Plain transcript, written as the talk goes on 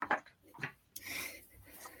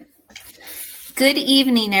Good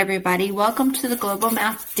evening, everybody. Welcome to the Global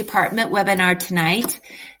Math Department webinar tonight.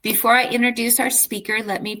 Before I introduce our speaker,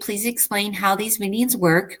 let me please explain how these meetings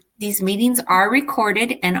work. These meetings are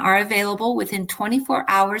recorded and are available within 24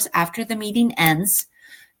 hours after the meeting ends.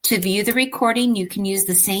 To view the recording, you can use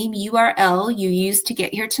the same URL you used to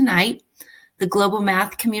get here tonight. The Global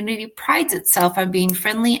Math community prides itself on being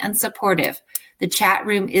friendly and supportive. The chat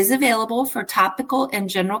room is available for topical and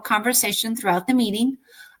general conversation throughout the meeting.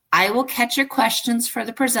 I will catch your questions for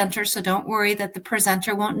the presenter, so don't worry that the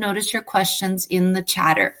presenter won't notice your questions in the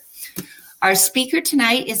chatter. Our speaker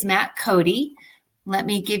tonight is Matt Coaty. Let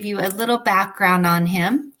me give you a little background on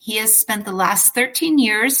him. He has spent the last 13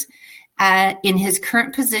 years in his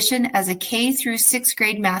current position as a K through 6th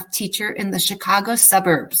grade math teacher in the Chicago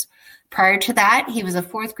suburbs. Prior to that, he was a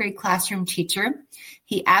 4th grade classroom teacher.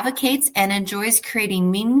 He advocates and enjoys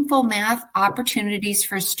creating meaningful math opportunities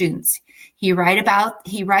for students. He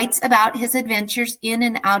writes about his adventures in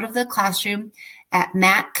and out of the classroom at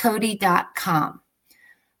mattcoaty.com.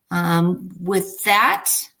 With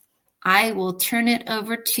that, I will turn it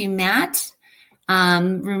over to Matt.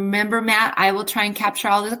 Remember, Matt, I will try and capture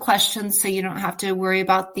all of the questions so you don't have to worry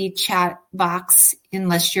about the chat box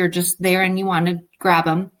unless you're just there and you want to grab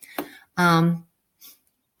them.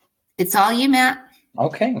 It's all you, Matt.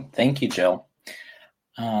 Okay. Thank you, Jill.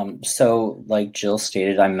 So like Jill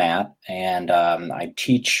stated, I'm Matt, and I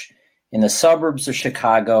teach in the suburbs of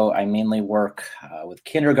Chicago. I mainly work with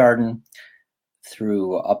kindergarten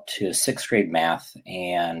through up to 6th grade math,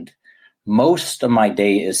 and most of my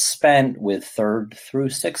day is spent with 3rd through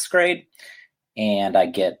 6th grade, and I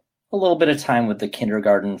get a little bit of time with the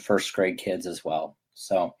kindergarten, 1st grade kids as well.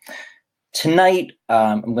 So tonight,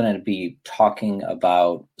 I'm going to be talking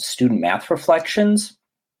about student math reflections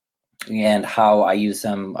and how I use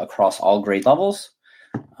them across all grade levels.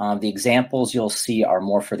 The examples you'll see are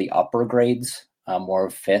more for the upper grades, more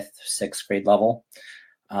of 5th, 6th grade level.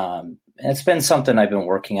 And it's been something I've been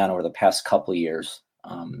working on over the past couple of years,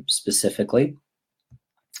 specifically.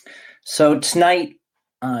 So tonight,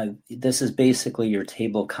 this is basically your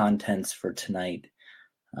table of contents for tonight.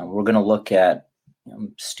 We're going to look at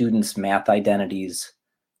students' math identities.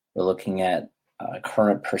 We're looking at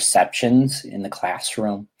current perceptions in the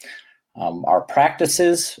classroom. Our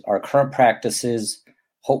practices, our current practices,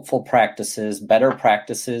 hopeful practices, better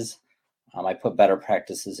practices. I put better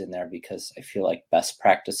practices in there because I feel like best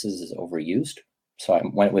practices is overused. So I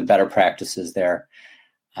went with better practices there.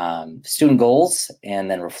 Student goals,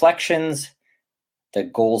 and then reflections, the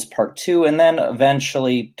goals part 2, and then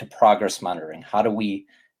eventually to progress monitoring. How do we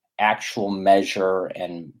actual measure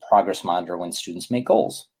and progress monitor when students make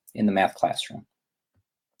goals in the math classroom?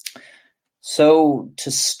 So to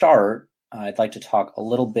start, I'd like to talk a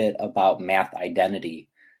little bit about math identity.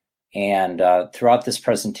 And throughout this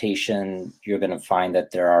presentation, you're going to find that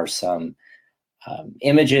there are some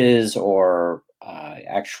images or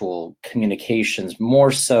actual communications,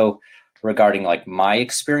 more so regarding like my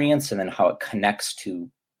experience and then how it connects to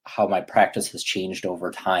how my practice has changed over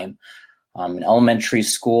time. In elementary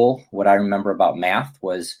school, what I remember about math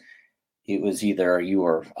was it was either you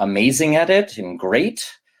were amazing at it and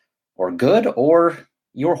great or good, or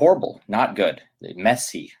you were horrible, not good,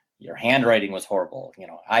 messy. Your handwriting was horrible. You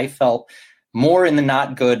know, I felt more in the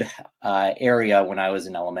not good area when I was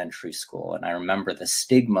in elementary school. And I remember the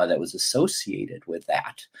stigma that was associated with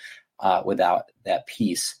that, without that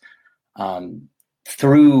piece.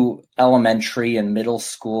 Through elementary and middle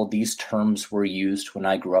school, these terms were used when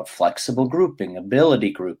I grew up: flexible grouping,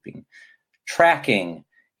 ability grouping, tracking.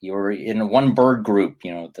 You were in one bird group,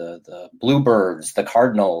 you know, the bluebirds, the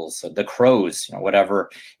cardinals, the crows, you know, whatever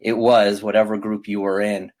it was, whatever group you were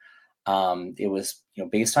in. It was, you know,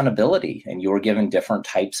 based on ability, and you were given different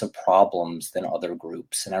types of problems than other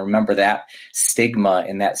groups. And I remember that stigma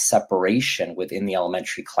and that separation within the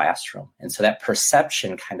elementary classroom. And so that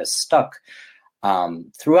perception kind of stuck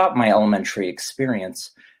throughout my elementary experience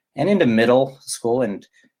and into middle school. And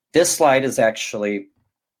this slide is actually,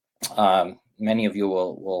 many of you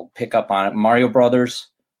will pick up on it. Mario Brothers,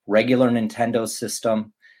 regular Nintendo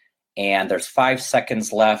system, and there's 5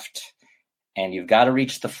 seconds left, and you've got to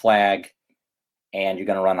reach the flag, and you're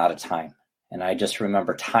going to run out of time. And I just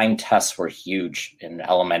remember time tests were huge in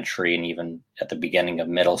elementary and even at the beginning of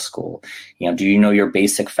middle school. You know, do you know your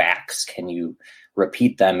basic facts? Can you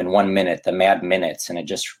repeat them in 1 minute, the mad minutes? And it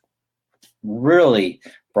just really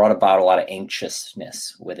brought about a lot of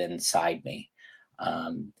anxiousness within inside me.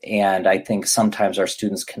 And I think sometimes our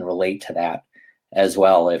students can relate to that as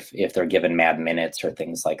well if they're given mad minutes or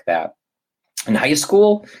things like that. In high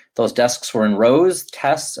school, those desks were in rows.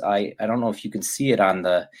 Tests, I don't know if you can see it on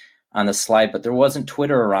the on the slide, but there wasn't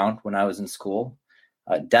Twitter around when I was in school.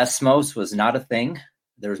 Desmos was not a thing.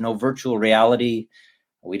 There was no virtual reality.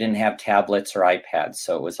 We didn't have tablets or iPads,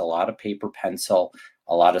 so it was a lot of paper pencil,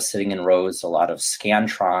 a lot of sitting in rows, a lot of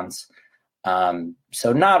Scantrons.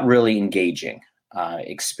 So not really engaging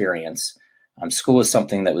experience. School was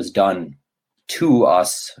something that was done to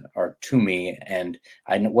us or to me, and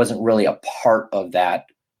I wasn't really a part of that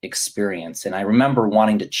experience. And I remember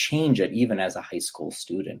wanting to change it even as a high school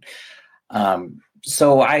student.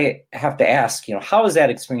 So I have to ask, how has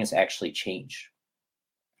that experience actually changed?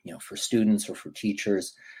 For students or for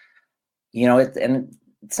teachers, and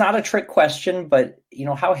it's not a trick question, but,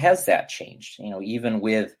 how has that changed? Even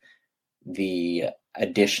with the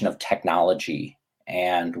addition of technology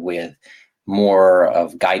and with more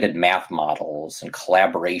of guided math models and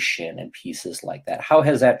collaboration and pieces like that, how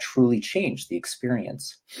has that truly changed the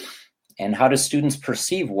experience? And how do students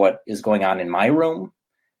perceive what is going on in my room,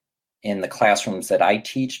 in the classrooms that I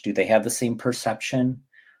teach? Do they have the same perception?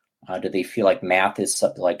 Do they feel like math is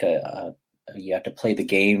like you have to play the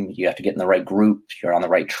game, you have to get in the right group, you're on the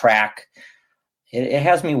right track? It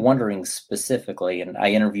has me wondering specifically, and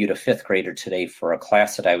I interviewed a fifth grader today for a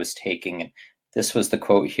class that I was taking, and this was the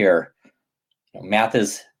quote here: math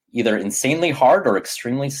is either insanely hard or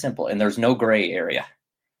extremely simple, and there's no gray area.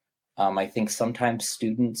 I think sometimes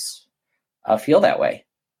students feel that way.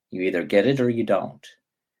 You either get it or you don't.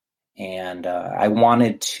 And I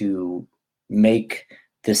wanted to make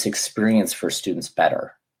this experience for students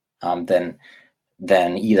better than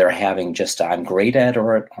either having just I'm great at it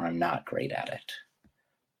or I'm not great at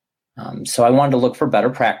it. So I wanted to look for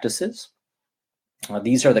better practices.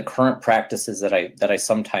 These are the current practices that I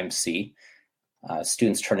sometimes see.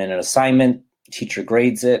 Students turn in an assignment, teacher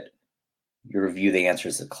grades it, you review the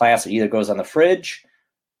answers of the class. It either goes on the fridge,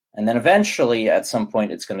 and then eventually at some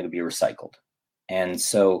point it's going to be recycled. And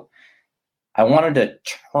so I wanted to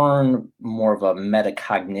turn more of a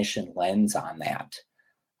metacognition lens on that.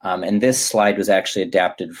 And this slide was actually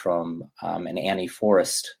adapted from an Annie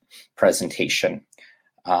Forrest presentation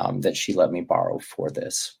that she let me borrow for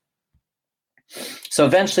this. So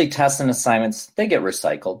eventually tests and assignments, they get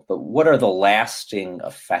recycled, but what are the lasting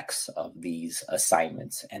effects of these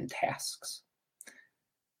assignments and tasks?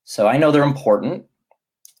 So I know they're important,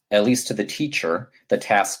 at least to the teacher, the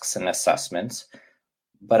tasks and assessments,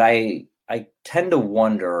 but I tend to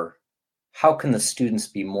wonder, how can the students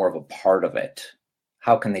be more of a part of it?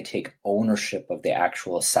 How can they take ownership of the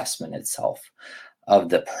actual assessment itself, of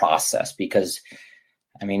the process? Because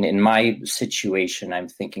in my situation, I'm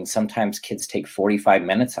thinking sometimes kids take 45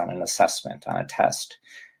 minutes on an assessment, on a test.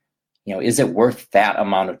 Is it worth that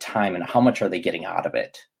amount of time, and how much are they getting out of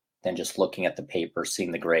it than just looking at the paper,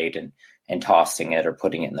 seeing the grade and tossing it or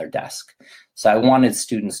putting it in their desk? So I wanted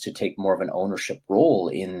students to take more of an ownership role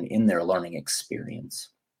in their learning experience.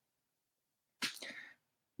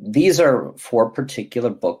 These are 4 particular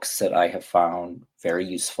books that I have found very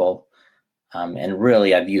useful. And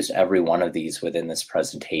really, I've used every one of these within this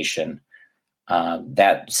presentation.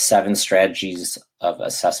 That 7 Strategies of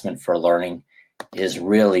Assessment for Learning is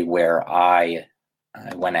really where I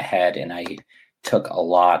went ahead and I took a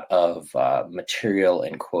lot of material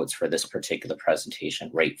and quotes for this particular presentation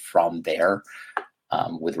right from there,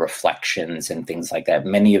 with reflections and things like that.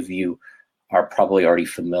 Many of you are probably already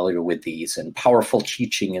familiar with these, and Powerful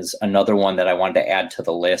Teaching is another one that I wanted to add to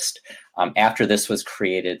the list. After this was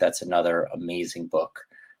created, that's another amazing book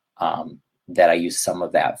that I used some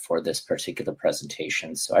of that for this particular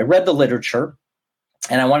presentation. So I read the literature,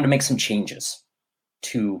 and I wanted to make some changes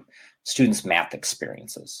to students' math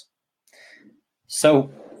experiences.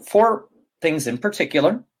 So 4 things in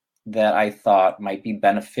particular that I thought might be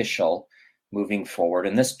beneficial moving forward.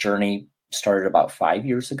 And this journey started about 5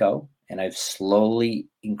 years ago, and I've slowly,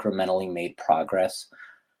 incrementally made progress.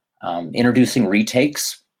 Introducing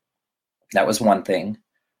retakes, that was one thing.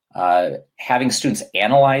 Having students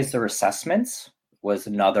analyze their assessments was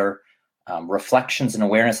another. Reflections and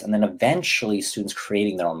awareness, and then eventually students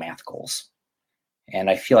creating their own math goals. And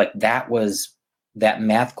I feel like that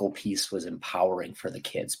math goal piece was empowering for the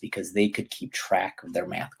kids because they could keep track of their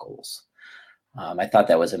math goals. I thought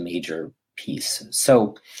that was a major piece.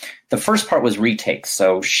 So the first part was retakes.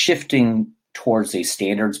 So shifting towards a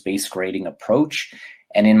standards-based grading approach.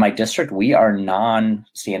 And in my district, we are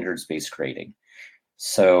non-standards-based grading.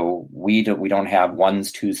 So we don't have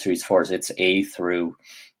 1s, 2s, 3s, 4s. It's A through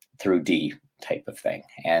D type of thing.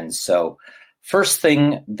 And so first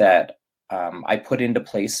thing that I put into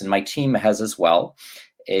place, and my team has as well,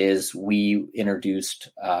 is we introduced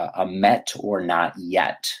a met or not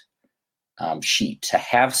yet sheet to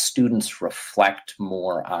have students reflect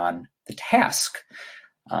more on the task.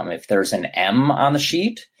 If there's an M on the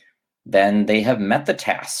sheet, then they have met the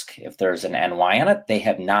task. If there's an NY on it, they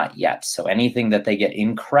have not yet. So anything that they get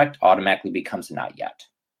incorrect automatically becomes not yet.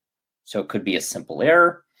 So it could be a simple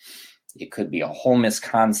error. It could be a whole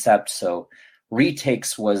misconcept. So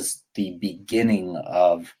retakes was the beginning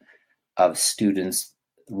of students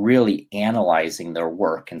really analyzing their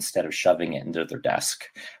work instead of shoving it into their desk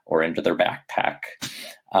or into their backpack.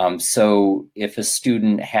 So if a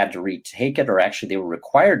student had to retake it, or actually they were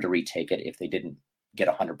required to retake it if they didn't get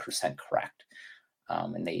 100% correct,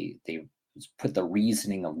 and they put the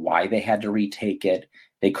reasoning of why they had to retake it.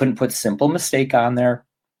 They couldn't put simple mistake on there,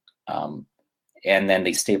 and then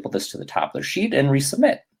they stapled this to the top of their sheet and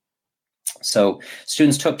resubmit. So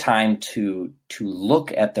students took time to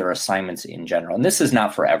look at their assignments in general. And this is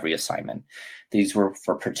not for every assignment. These were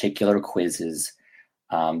for particular quizzes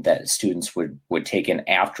that students would take in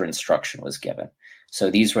after instruction was given. So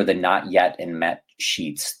these were the not yet and met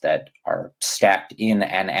sheets that are stacked in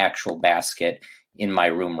an actual basket in my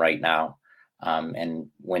room right now. And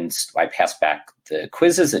when I pass back the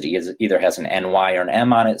quizzes, it either has an NY or an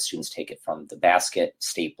M on it. Students take it from the basket,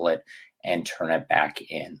 staple it, and turn it back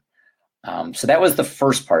in. So that was the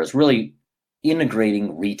first part, is really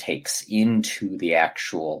integrating retakes into the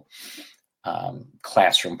actual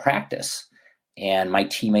classroom practice. And my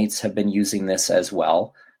teammates have been using this as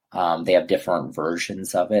well. They have different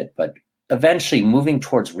versions of it, but eventually moving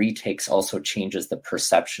towards retakes also changes the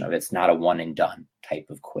perception of it. It's not a one and done type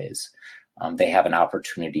of quiz. They have an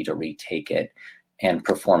opportunity to retake it and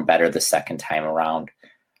perform better the second time around.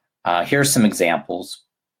 Here's some examples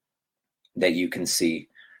that you can see.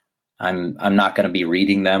 I'm not going to be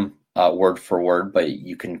reading them word for word, but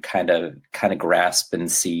you can kind of grasp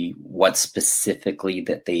and see what specifically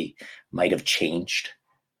that they might have changed.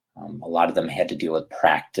 A lot of them had to deal with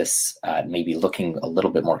practice, maybe looking a little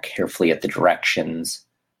bit more carefully at the directions,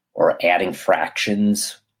 or adding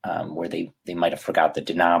fractions where they might have forgot the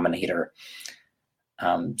denominator.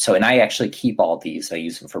 And I actually keep all these. I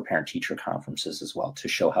use them for parent-teacher conferences as well to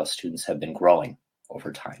show how students have been growing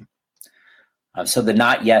over time. So the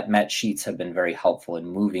not yet met sheets have been very helpful in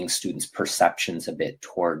moving students' perceptions a bit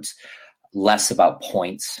towards less about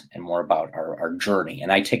points and more about our journey.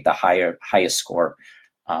 And I take the highest score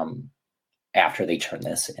after they turn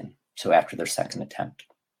this in, so after their second attempt.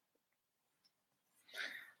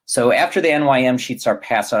 So after the NYM sheets are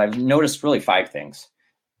passed out, I've noticed really 5 things.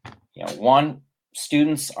 One,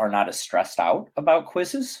 students are not as stressed out about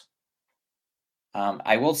quizzes.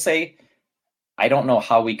 I will say, I don't know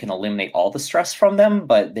how we can eliminate all the stress from them,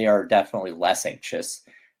 but they are definitely less anxious.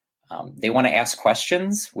 They want to ask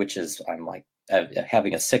questions, which is, I'm like,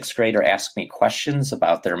 having a 6th grader ask me questions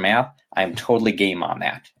about their math. I'm totally game on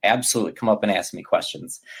that. Absolutely, come up and ask me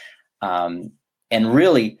questions. And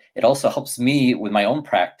really, it also helps me with my own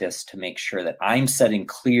practice to make sure that I'm setting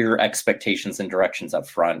clear expectations and directions up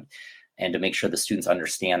front, and to make sure the students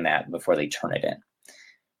understand that before they turn it in.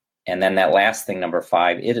 And then that last thing, number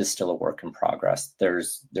 5, it is still a work in progress.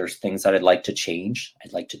 There's things that I'd like to change.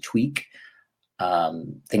 I'd like to tweak,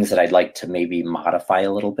 things that I'd like to maybe modify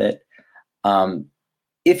a little bit.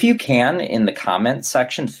 If you can, in the comment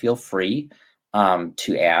section, feel free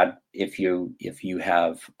to add if you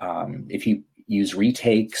use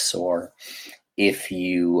retakes, or if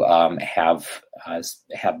you have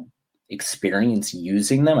experience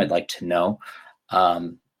using them. I'd like to know.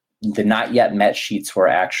 The not yet met sheets were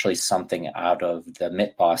actually something out of the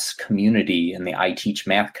MitBoss community and the I Teach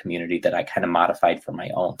Math community that I kind of modified for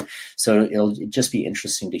my own. So it'll just be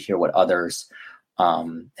interesting to hear what others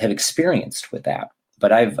have experienced with that.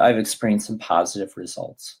 But I've experienced some positive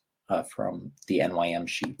results from the NYM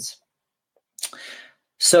sheets.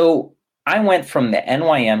 So I went from the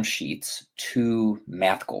NYM sheets to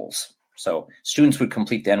math goals. So students would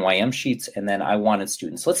complete the NYM sheets, and then I wanted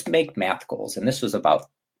students, let's make math goals. And this was about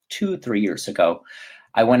 2-3 years ago.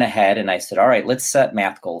 I went ahead and I said, all right, let's set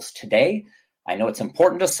math goals today. I know it's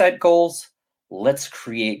important to set goals. Let's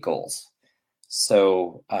create goals.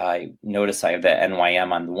 So I notice I have the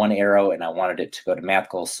NYM on one arrow, and I wanted it to go to math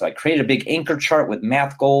goals. So I created a big anchor chart with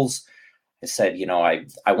math goals. I said,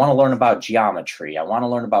 I want to learn about geometry. I want to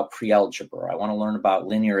learn about pre-algebra. I want to learn about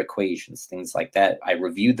linear equations, things like that. I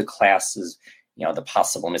reviewed the classes, the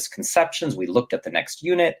possible misconceptions. We looked at the next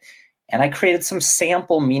unit, and I created some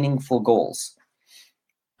sample meaningful goals.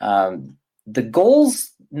 The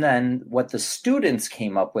goals then, what the students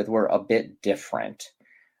came up with, were a bit different.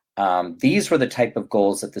 These were the type of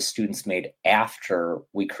goals that the students made after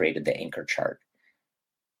we created the anchor chart.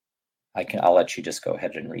 I'll let you just go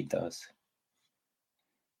ahead and read those.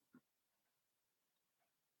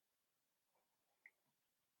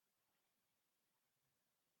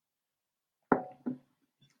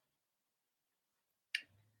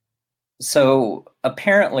 So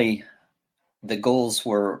apparently the goals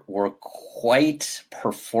were quite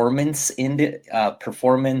performance initiated,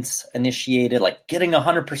 like getting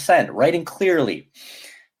 100%, writing clearly,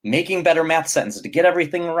 making better math sentences to get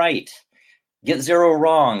everything right, get 0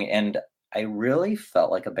 wrong. And I really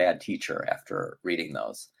felt like a bad teacher after reading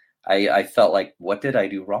those. I felt like, what did I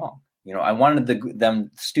do wrong? I wanted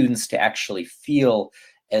them students to actually feel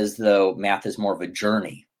as though math is more of a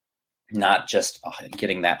journey, not just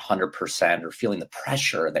getting that 100% or feeling the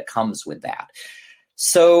pressure that comes with that.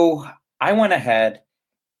 So I went ahead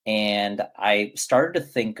and I started to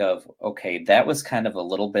think of, okay, that was kind of a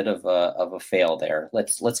little bit of a fail there.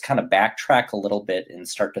 Let's kind of backtrack a little bit and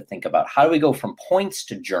start to think about, how do we go from points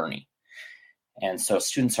to journey? And so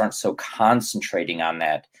students aren't so concentrating on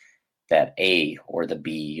that A or the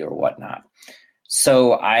B or whatnot.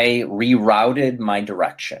 So I rerouted my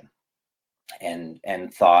direction and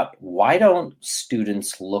thought, why don't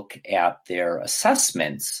students look at their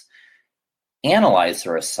assessments, analyze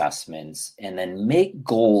their assessments, and then make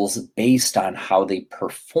goals based on how they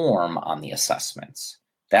perform on the assessments?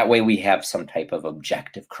 That way we have some type of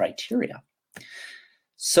objective criteria.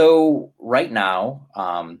 So right now,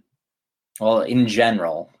 well, in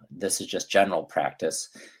general, this is just general practice.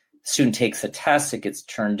 Student takes a test, it gets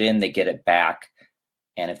turned in, they get it back.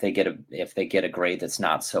 And if they get a grade that's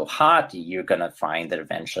not so hot, you're going to find that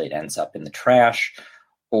eventually it ends up in the trash,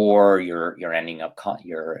 or you're ending up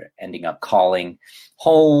calling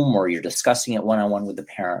home, or you're discussing it one-on-one with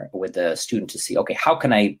the student to see, okay, how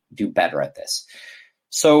can I do better at this?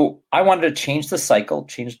 So I wanted to change the cycle,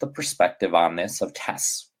 change the perspective on this of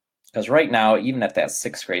tests, because right now, even at that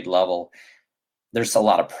 6th grade level, there's a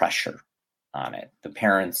lot of pressure on it. The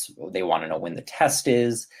parents, they want to know when the test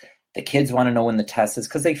is. The kids want to know when the test is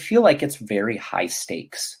because they feel like it's very high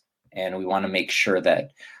stakes, and we want to make sure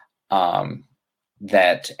that that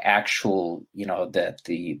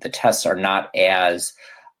the tests are not as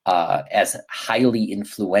highly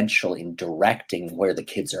influential in directing where the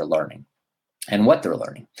kids are learning and what they're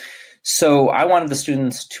learning. So I wanted the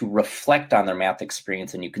students to reflect on their math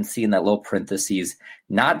experience, and you can see in that little parentheses,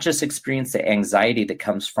 not just experience the anxiety that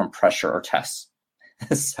comes from pressure or tests.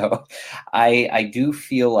 So I do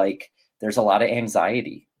feel like there's a lot of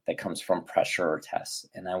anxiety that comes from pressure or tests.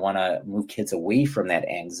 And I want to move kids away from that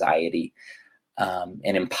anxiety and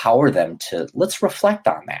empower them to, let's reflect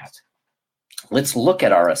on that. Let's look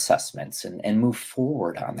at our assessments and move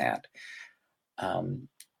forward on that.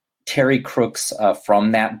 Terry Crooks,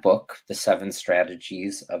 from that book, The 7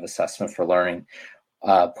 Strategies of Assessment for Learning,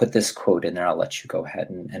 put this quote in there. I'll let you go ahead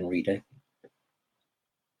and read it.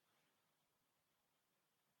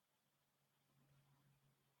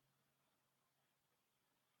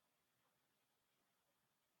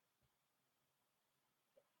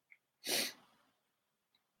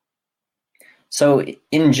 So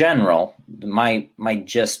in general, my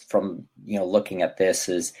gist from looking at this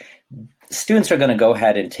is students are going to go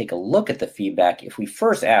ahead and take a look at the feedback. If we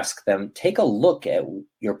first ask them, take a look at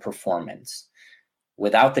your performance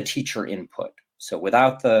without the teacher input. So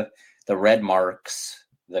without the red marks,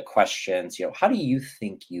 the questions, how do you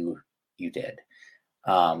think you did?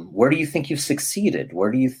 Where do you think you've succeeded? Where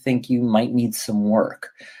do you think you might need some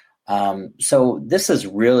work? So this is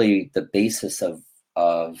really the basis of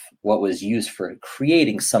what was used for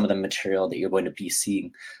creating some of the material that you're going to be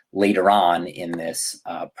seeing later on in this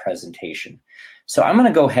presentation. So I'm going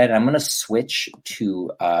to go ahead and I'm going to switch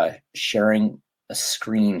to sharing a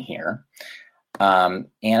screen here. And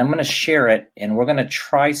I'm going to share it, and we're going to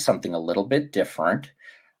try something a little bit different.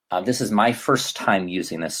 This is my first time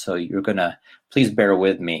using this, so you're going to please bear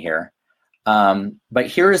with me here. But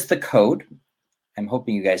here is the code. I'm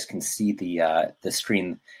hoping you guys can see the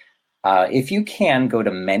screen. If you can, go to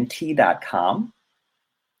menti.com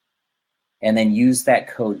and then use that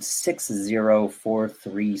code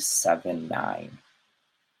 604379.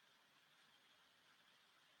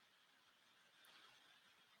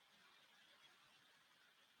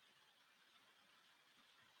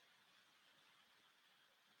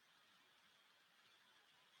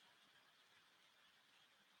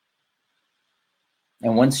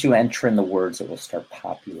 And once you enter in the words, it will start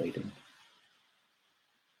populating.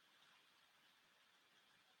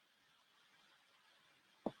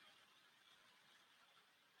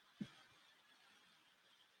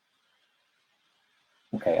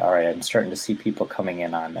 Okay, all right, I'm starting to see people coming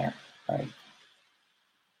in on there. All right.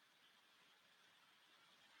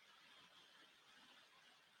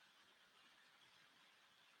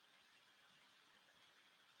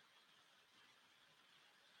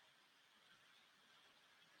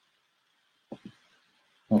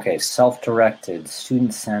 Okay, self-directed,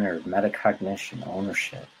 student-centered, metacognition,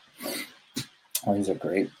 ownership. Oh, these are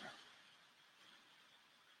great.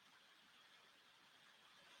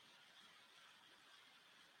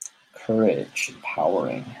 Courage,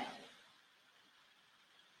 empowering.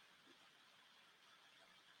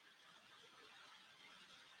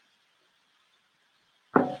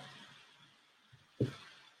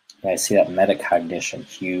 Yeah, I see that metacognition,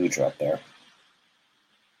 huge right there.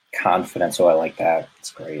 Confidence, oh, I like that.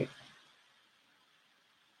 It's great.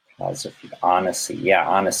 Positive, honesty. Yeah,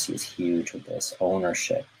 honesty is huge with this.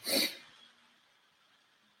 Ownership.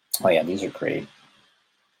 Oh yeah, these are great.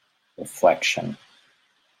 Reflection.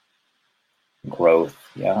 Growth,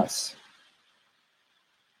 yes.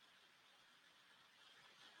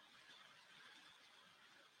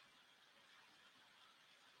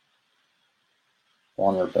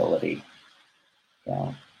 Vulnerability.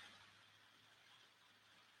 Yeah.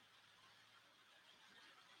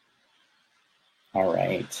 All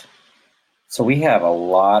right. So we have a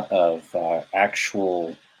lot of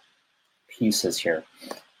actual pieces here.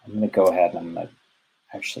 I'm going to go ahead and I'm going to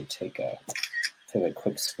actually take a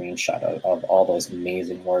quick screenshot of all those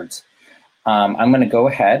amazing words. I'm going to go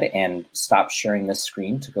ahead and stop sharing this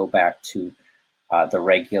screen to go back to the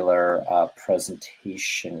regular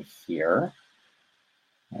presentation here.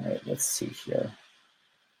 All right, let's see here.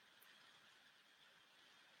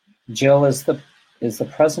 Jill, is the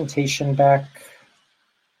presentation back?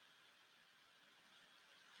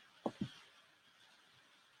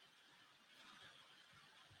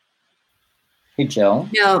 Hey, Jill.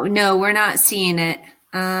 No, we're not seeing it.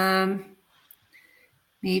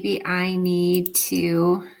 Maybe I need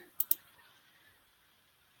to.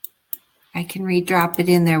 I can redrop it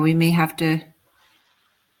in there. We may have to.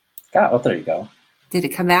 Oh, there you go. Did it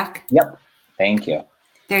come back? Yep. Thank you.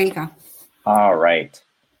 There you go. All right.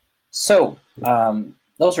 So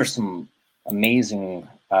those are some amazing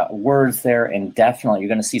words there, and definitely you're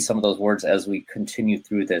going to see some of those words as we continue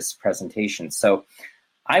through this presentation. So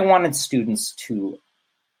I wanted students to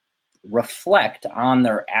reflect on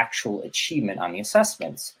their actual achievement on the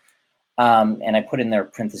assessments. And I put in their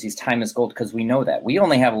parentheses, time is gold, because we know that. We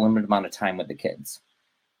only have a limited amount of time with the kids.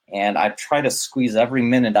 And I try to squeeze every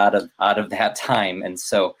minute out of that time. And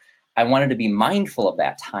so I wanted to be mindful of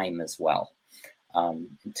that time as well,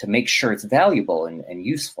 to make sure it's valuable and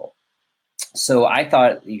useful. So I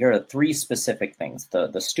thought here are 3 specific things.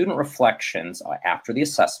 The student reflections after the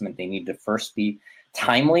assessment, they need to first be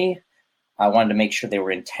timely. I wanted to make sure they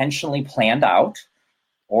were intentionally planned out,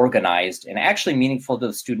 organized, and actually meaningful to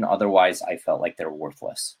the student. Otherwise, I felt like they're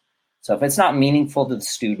worthless. So if it's not meaningful to the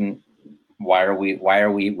student, why are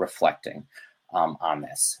we reflecting on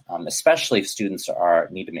this? Especially if students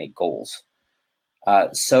need to make goals.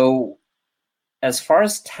 So as far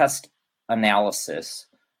as test analysis,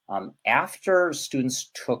 after students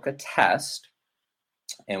took a test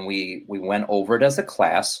and we went over it as a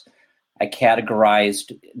class, I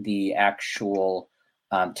categorized the actual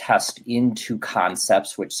test into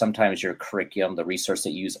concepts, which sometimes your curriculum, the resource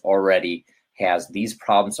that you use already has these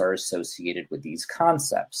problems are associated with these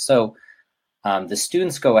concepts. So the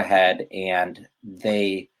students go ahead and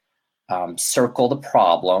they circle the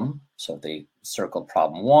problem. So they circled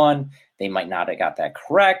problem 1. They might not have got that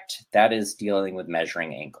correct. That is dealing with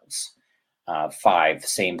measuring angles. 5,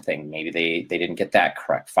 same thing. Maybe they didn't get that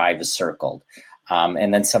correct. 5 is circled.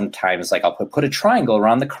 And then sometimes like I'll put a triangle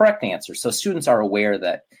around the correct answer. So students are aware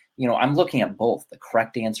that, I'm looking at both the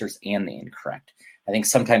correct answers and the incorrect. I think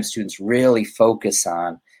sometimes students really focus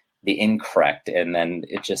on the incorrect, and then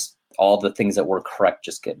it just, all the things that were correct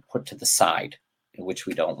just get put to the side, which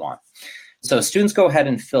we don't want. So students go ahead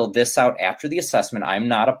and fill this out after the assessment. I'm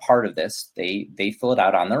not a part of this. They fill it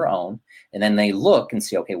out on their own, and then they look and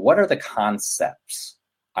see, okay, what are the concepts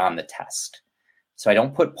on the test? So I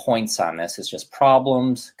don't put points on this. It's just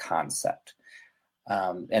problems, concept.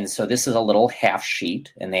 And so this is a little half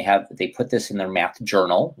sheet, and they put this in their math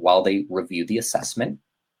journal while they review the assessment.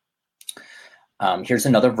 Here's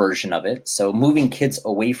another version of it. So moving kids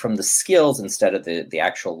away from the skills instead of the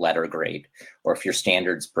actual letter grade, or if you're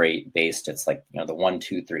standards based, it's like, the 1,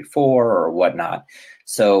 2, 3, 4 or whatnot.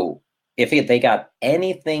 So if they got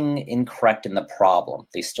anything incorrect in the problem,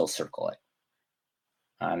 they still circle it.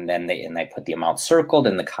 And then they put the amount circled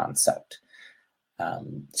in the concept.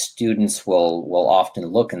 Students will often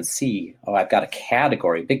look and see, I've got a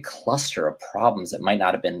category, a big cluster of problems that might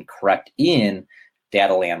not have been correct in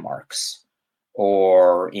data landmarks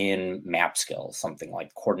or in map skills, something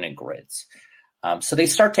like coordinate grids. So they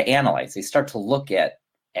start to analyze, they start to look at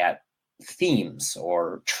themes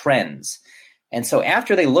or trends. And so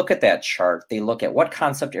after they look at that chart, they look at what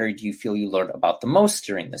concept area do you feel you learned about the most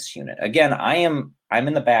during this unit? Again, I'm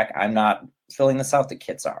in the back. I'm not filling this out. The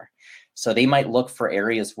kids are. So they might look for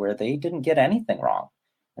areas where they didn't get anything wrong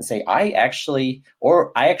and say, I actually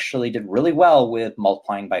did really well with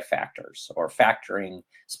multiplying by factors or factoring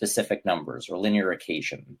specific numbers or linear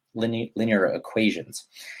equations.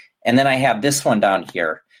 And then I have this one down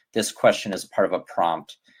here. This question is part of a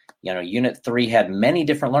prompt. Unit 3 had many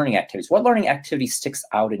different learning activities. What learning activity sticks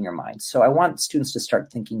out in your mind? So I want students to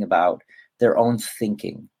start thinking about their own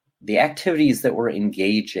thinking. The activities that were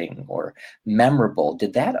engaging or memorable,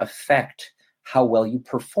 did that affect how well you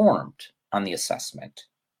performed on the assessment?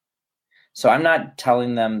 So I'm not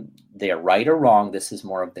telling them they are right or wrong. This is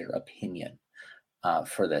more of their opinion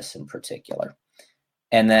for this in particular.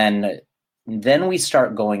 And then we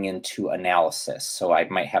start going into analysis. So I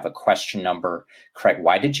might have a question number, correct.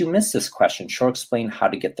 Why did you miss this question? Sure, explain how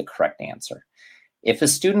to get the correct answer. If a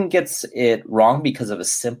student gets it wrong because of a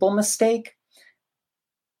simple mistake,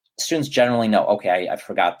 students generally know, okay, I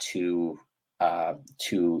forgot to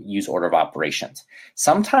use order of operations.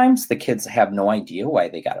 Sometimes the kids have no idea why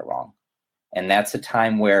they got it wrong. And that's a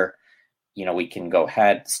time where, we can go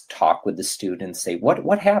ahead, talk with the student, say,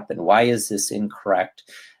 what happened? Why is this incorrect?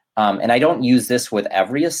 And I don't use this with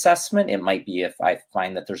every assessment. It might be if I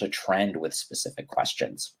find that there's a trend with specific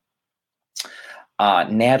questions.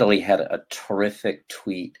 Natalie had a terrific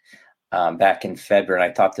tweet back in February,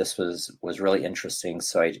 and I thought this was really interesting.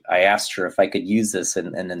 So I asked her if I could use this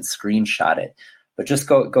and then screenshot it. But just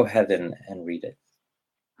go ahead and read it.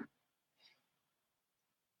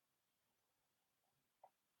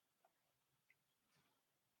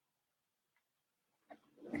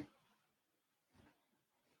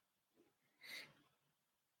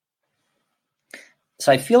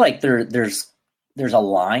 So I feel like there's a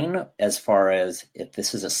line as far as if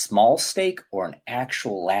this is a small mistake or an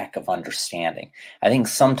actual lack of understanding. I think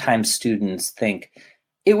sometimes students think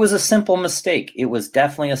it was a simple mistake. It was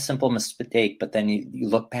definitely a simple mistake, but then you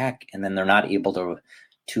look back and then they're not able to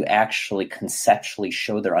actually conceptually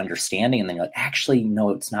show their understanding. And then you're like, actually,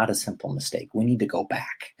 no, it's not a simple mistake. We need to go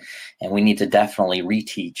back and we need to definitely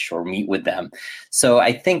reteach or meet with them. So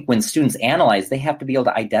I think when students analyze, they have to be able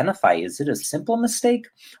to identify, is it a simple mistake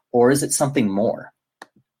or is it something more?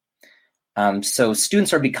 So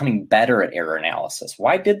students are becoming better at error analysis.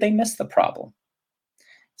 Why did they miss the problem?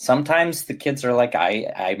 Sometimes the kids are like,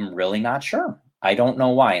 I'm really not sure. I don't know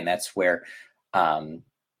why. And that's where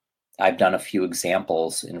I've done a few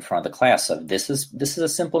examples in front of the class of this is a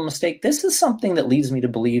simple mistake. This is something that leads me to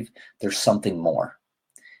believe there's something more.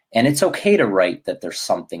 And it's okay to write that there's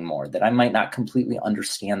something more, that I might not completely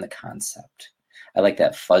understand the concept. I like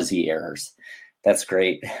that, fuzzy errors. That's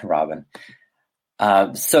great, Robin.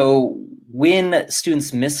 So when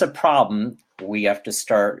students miss a problem, we have to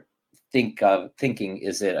start thinking,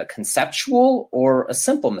 is it a conceptual or a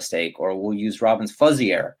simple mistake? Or we'll use Robin's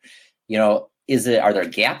fuzzy error. Are there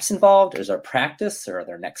gaps involved? Is there practice? Or are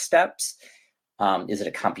there next steps? Is it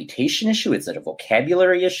a computation issue? Is it a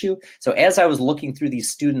vocabulary issue? So as I was looking through these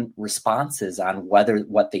student responses on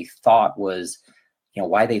what they thought was,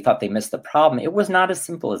 why they thought they missed the problem, it was not as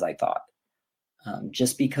simple as I thought.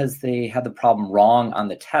 Just because they had the problem wrong on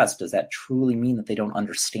the test, does that truly mean that they don't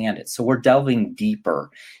understand it? So we're delving deeper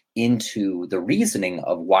into the reasoning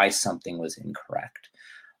of why something was incorrect.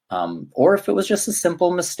 Or if it was just a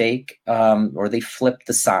simple mistake, or they flipped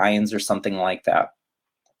the signs or something like that.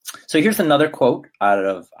 So here's another quote out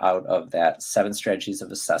of that 7 strategies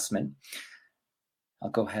of assessment. I'll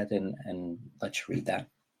go ahead and let you read that.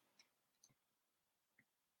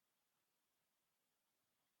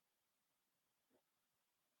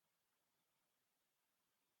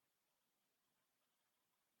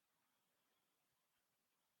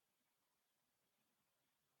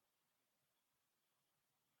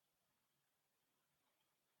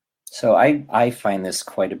 So I find this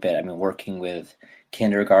quite a bit. I mean, working with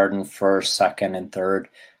kindergarten, first, second, and third,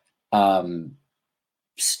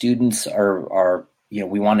 students are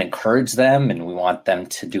we want to encourage them and we want them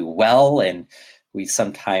to do well, and we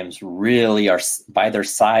sometimes really are by their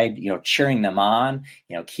side, cheering them on,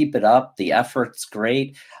 keep it up, the effort's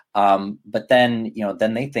great. But then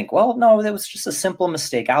they think, well, no, that was just a simple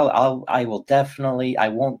mistake. I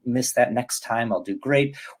won't miss that next time. I'll do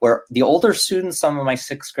great. Where the older students, some of my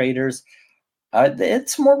 6th graders,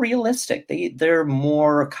 it's more realistic. They're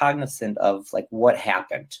more cognizant of like what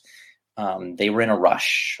happened. They were in a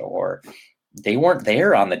rush, or they weren't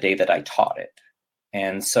there on the day that I taught it.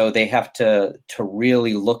 And so they have to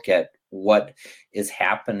really look at what is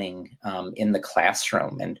happening in the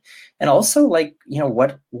classroom, and also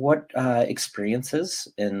what experiences,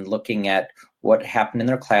 and looking at what happened in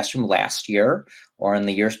their classroom last year or in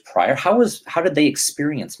the years prior. How did they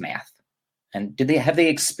experience math, and have they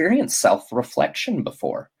experienced self-reflection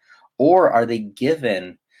before, or are they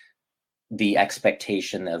given the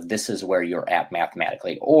expectation of this is where you're at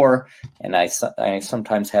mathematically? Or, and I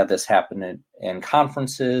sometimes have this happen in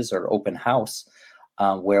conferences or open house,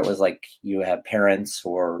 where it was like you have parents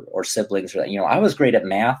or siblings, or, I was great at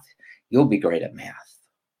math, you'll be great at math.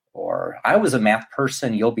 Or I was a math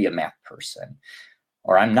person, you'll be a math person.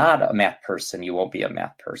 Or I'm not a math person, you won't be a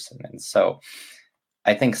math person. And so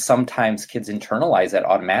I think sometimes kids internalize that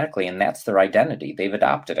automatically, and that's their identity. They've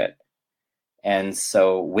adopted it. And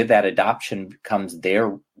so with that adoption comes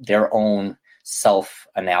their own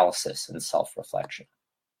self-analysis and self-reflection.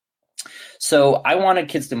 So I wanted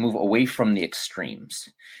kids to move away from the extremes,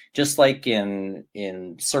 just like in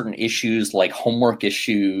certain issues like homework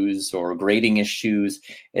issues or grading issues.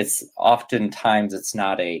 It's oftentimes it's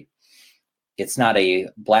not a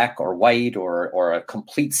black or white or a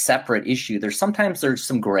complete separate issue. There's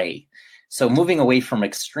some gray. So moving away from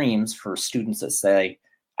extremes for students that say,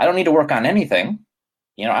 I don't need to work on anything,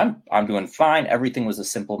 I'm doing fine, everything was a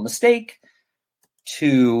simple mistake,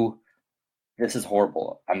 to this is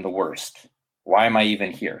horrible, I'm the worst, why am I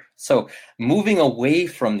even here? So moving away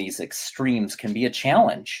from these extremes can be a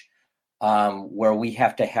challenge, where we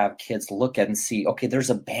have to have kids look at and see, okay, there's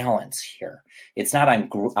a balance here. It's not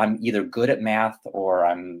I'm either good at math or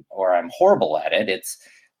I'm horrible at it. It's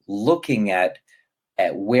looking at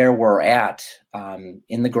where we're at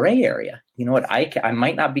in the gray area. You know what? I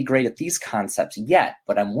might not be great at these concepts yet,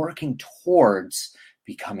 but I'm working towards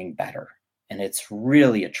becoming better. And it's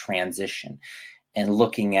really a transition. And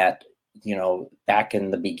looking at, back in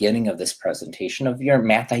the beginning of this presentation, of your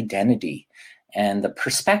math identity and the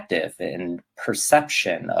perspective and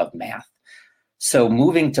perception of math. So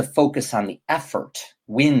moving to focus on the effort,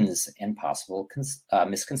 wins, and possible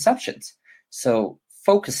misconceptions. So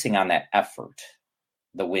focusing on that effort,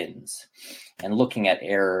 the wins, and looking at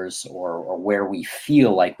errors or where we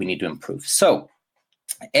feel like we need to improve. So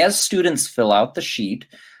as students fill out the sheet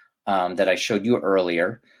that I showed you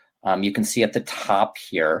earlier, you can see at the top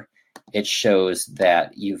here, it shows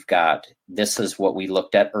that you've got, this is what we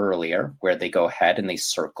looked at earlier, where they go ahead and they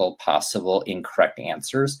circle possible incorrect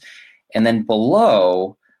answers. And then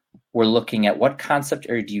below, we're looking at what concept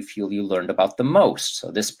area do you feel you learned about the most?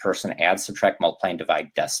 So this person add, subtract, multiply, and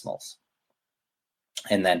divide decimals.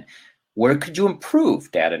 And then where could you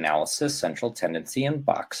improve? Data analysis, central tendency, and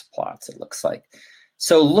box plots, it looks like.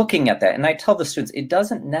 So looking at that, and I tell the students, it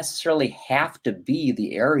doesn't necessarily have to be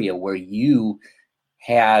the area where you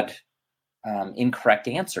had incorrect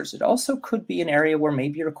answers. It also could be an area where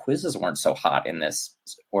maybe your quizzes weren't so hot in this,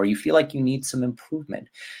 or you feel like you need some improvement.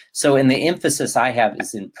 So, and the emphasis I have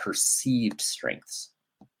is in perceived strengths.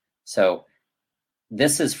 So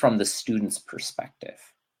this is from the student's perspective.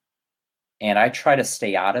 And I try to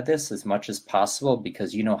stay out of this as much as possible,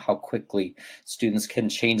 because you know how quickly students can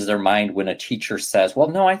change their mind when a teacher says, well,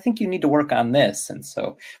 no, I think you need to work on this. And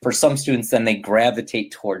so for some students, then they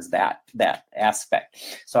gravitate towards that aspect.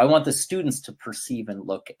 So I want the students to perceive and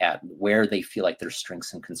look at where they feel like their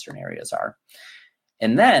strengths and concern areas are.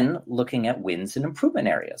 And then looking at wins and improvement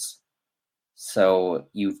areas. So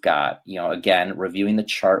you've got, again, reviewing the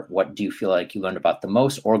chart. What do you feel like you learned about the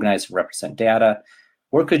most? Organize and represent data.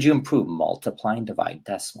 Where could you improve? Multiply and divide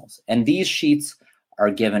decimals. And these sheets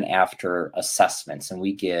are given after assessments, and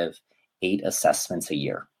we give 8 assessments a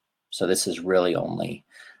year. So this is really only,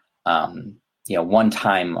 one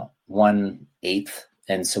time, 1/8.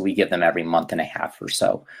 And so we give them every month and a half or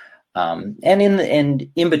so. And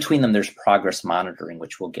in between them, there's progress monitoring,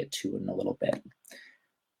 which we'll get to in a little bit.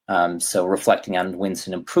 So reflecting on wins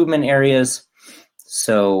and improvement areas.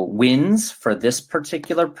 So wins for this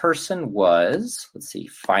particular person was,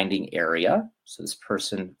 finding area. So this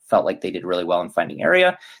person felt like they did really well in finding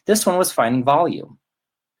area. This one was finding volume.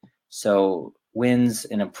 So wins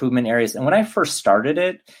and improvement areas. And when I first started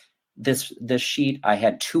it, this sheet, I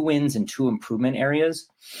had 2 wins and 2 improvement areas.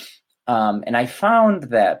 And I found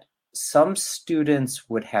that some students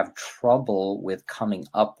would have trouble with coming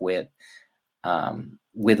up with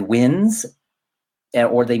wins,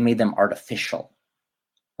 or they made them artificial.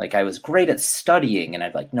 Like I was great at studying, and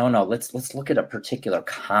I'd like, no, let's look at a particular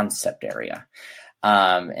concept area.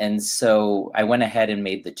 And so I went ahead and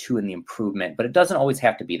made the 2 in the improvement, but it doesn't always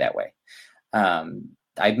have to be that way.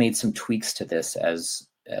 I've made some tweaks to this as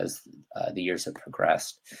the years have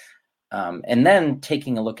progressed. And then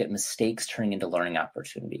taking a look at mistakes turning into learning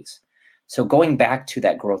opportunities. So going back to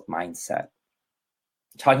that growth mindset,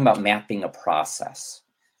 talking about math being a process.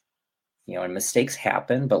 And mistakes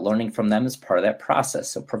happen, but learning from them is part of that process.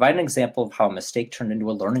 So provide an example of how a mistake turned into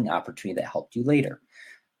a learning opportunity that helped you later.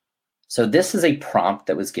 So this is a prompt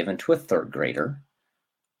that was given to a 3rd grader.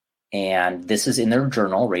 And this is in their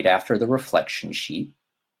journal right after the reflection sheet.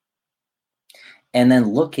 And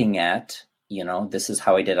then looking at, this is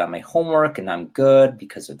how I did on my homework, and I'm good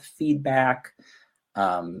because of the feedback.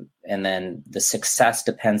 And then the success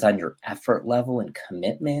depends on your effort level and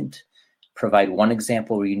commitment. Provide one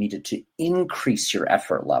example where you needed to increase your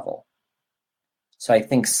effort level. So I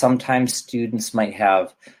think sometimes students might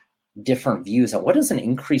have different views on what does an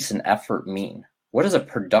increase in effort mean? What does a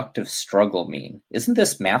productive struggle mean? Isn't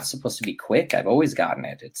this math supposed to be quick? I've always gotten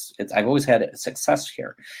it. I've always had success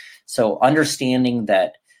here. So understanding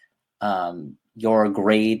that your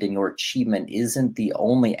grade and your achievement isn't the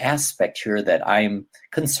only aspect here that I'm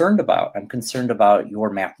concerned about. I'm concerned about your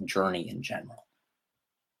math journey in general.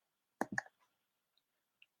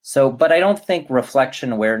 So, but I don't think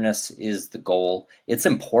reflection awareness is the goal. It's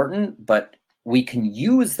important, but we can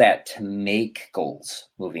use that to make goals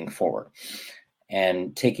moving forward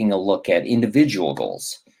and taking a look at individual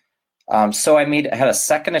goals. So I had a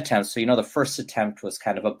second attempt. So, the first attempt was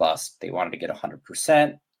kind of a bust. They wanted to get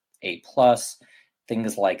 100%, A+,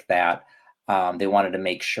 things like that. They wanted to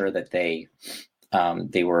make sure that they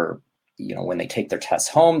were, when they take their tests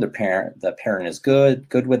home, the parent is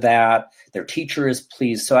good with that. Their teacher is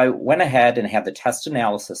pleased. So I went ahead and had the test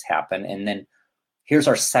analysis happen. And then here's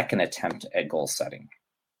our second attempt at goal setting.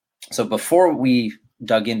 So before we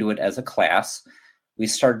dug into it as a class, we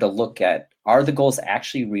started to look at, are the goals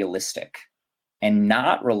actually realistic and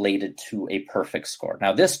not related to a perfect score?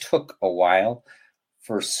 Now, this took a while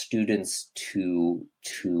for students to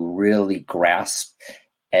really grasp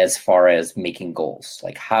as far as making goals.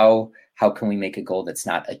 Like how can we make a goal that's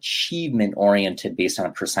not achievement oriented based on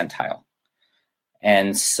a percentile?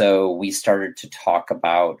 And so we started to talk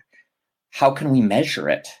about how can we measure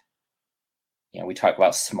it? We talk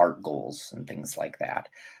about SMART goals and things like that.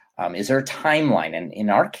 Is there a timeline? And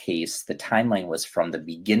in our case, the timeline was from the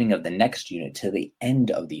beginning of the next unit to the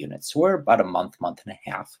end of the unit. So we're about a month and a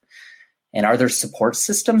half. And are there support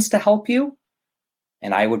systems to help you?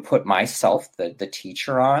 And I would put myself, the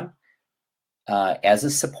teacher, on as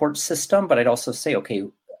a support system, but I'd also say, okay,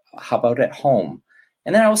 how about at home?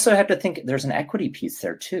 And then I also have to think there's an equity piece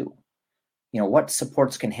there too. What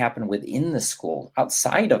supports can happen within the school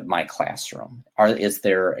outside of my classroom? Is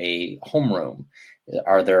there a homeroom?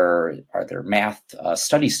 Are there math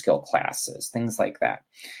study skill classes, things like that?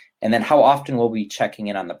 And then how often will we be checking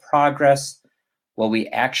in on the progress? Will we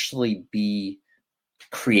actually be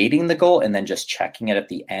creating the goal and then just checking it at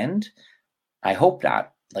the end? I hope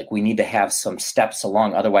not. Like, we need to have some steps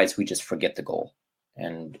along, otherwise we just forget the goal.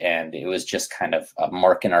 And it was just kind of a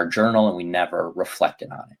mark in our journal and we never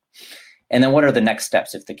reflected on it. And then what are the next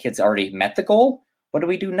steps? If the kids already met the goal, what do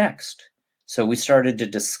we do next? So we started to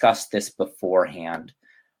discuss this beforehand.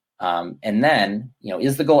 And then,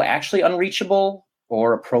 is the goal actually unreachable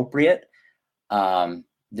or appropriate?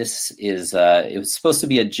 This is, it was supposed to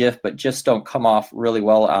be a GIF, but GIFs don't come off really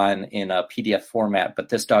well in a PDF format. But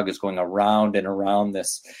this dog is going around and around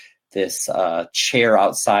this chair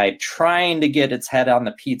outside, trying to get its head on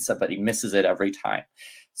the pizza, but he misses it every time.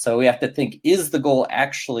 So we have to think, is the goal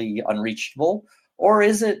actually unreachable, or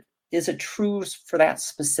is it true for that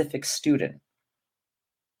specific student?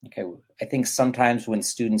 Okay, I think sometimes when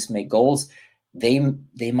students make goals, they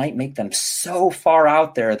might make them so far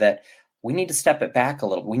out there that we need to step it back a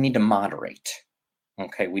little. We need to moderate.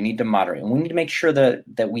 Okay, we need to moderate, and we need to make sure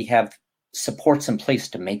that we have supports in place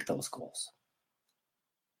to make those goals.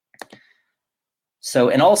 So,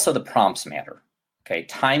 and also the prompts matter. Okay,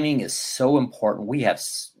 timing is so important.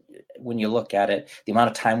 When you look at it, the amount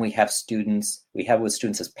of time we have with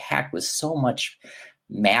students is packed with so much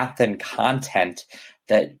math and content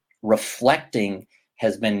that reflecting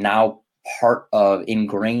has been now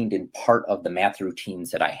ingrained in part of the math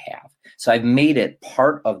routines that I have. So I've made it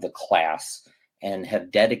part of the class and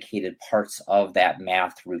have dedicated parts of that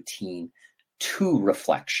math routine to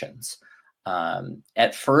reflections.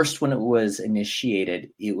 At first, when it was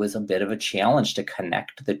initiated, it was a bit of a challenge to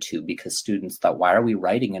connect the two because students thought, why are we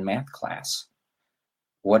writing in math class?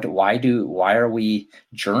 Why are we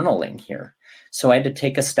journaling here? So I had to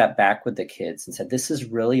take a step back with the kids and said, this is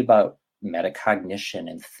really about metacognition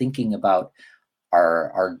and thinking about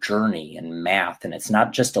our journey in math. And it's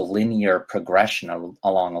not just a linear progression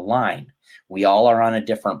along a line. We all are on a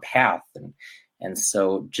different path. And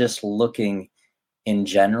so just looking in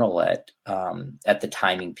general at the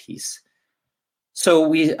timing piece.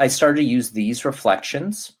 So I started to use these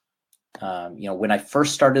reflections. When I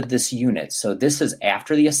first started this unit, so this is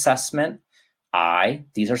after the assessment.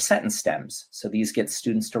 These are sentence stems. So these get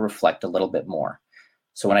students to reflect a little bit more.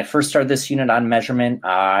 So when I first started this unit on measurement,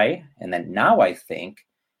 and then now I think,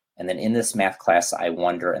 And then in this math class, I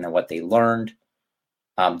wonder, and then what they learned.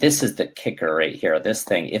 This is the kicker right here, this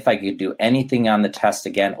thing. If I could do anything on the test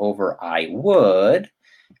again over, I would.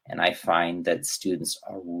 And I find that students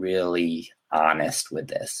are really honest with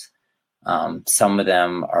this. Some of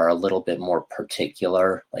them are a little bit more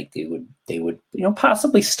particular, like they would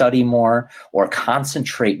possibly study more or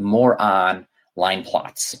concentrate more on line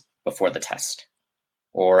plots before the test.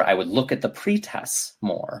 Or I would look at the pre-tests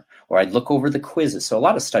more, or I'd look over the quizzes. So a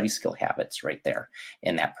lot of study skill habits right there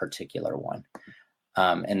in that particular one.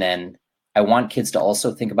 And then I want kids to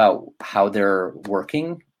also think about how they're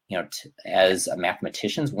working, as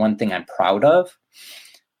mathematicians. One thing I'm proud of,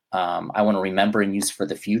 I want to remember and use for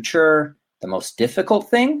the future, the most difficult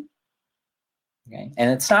thing. Okay. And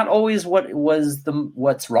it's not always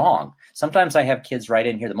what's wrong. Sometimes I have kids write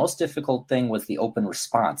in here, the most difficult thing was the open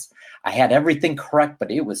response. I had everything correct, but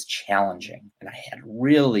it was challenging. And I had to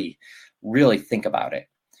really, really think about it.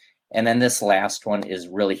 And then this last one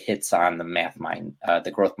really hits on the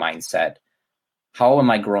the growth mindset. How am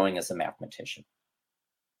I growing as a mathematician?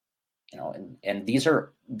 And these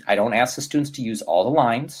are, I don't ask the students to use all the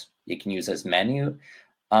lines. You can use as many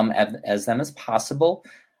as them as possible.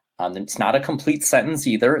 It's not a complete sentence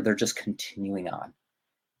either. They're just continuing on.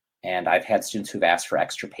 And I've had students who've asked for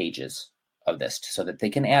extra pages of this so that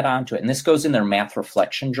they can add on to it. And this goes in their math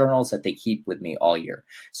reflection journals that they keep with me all year.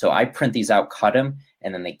 So I print these out, cut them,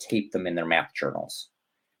 and then they tape them in their math journals.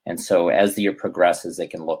 And so as the year progresses, they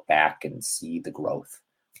can look back and see the growth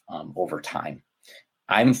over time.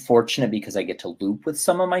 I'm fortunate because I get to loop with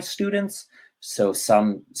some of my students. So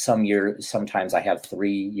some years, sometimes I have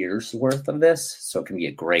 3 years worth of this. So it can be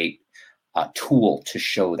a great tool to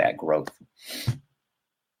show that growth.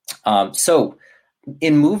 So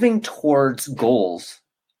in moving towards goals,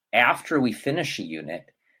 after we finish a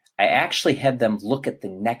unit, I actually had them look at the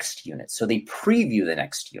next unit. So they preview the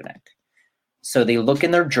next unit. So they look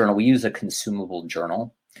in their journal. We use a consumable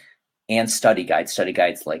journal and study guides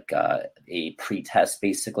like a pre-test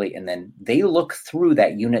basically. And then they look through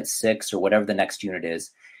that unit 6 or whatever the next unit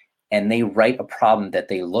is, and they write a problem that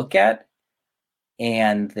they look at,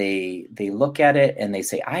 and they look at it and they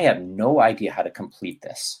say, I have no idea how to complete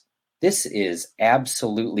this. This is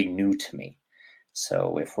absolutely new to me.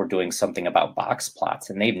 So if we're doing something about box plots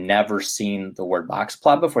and they've never seen the word box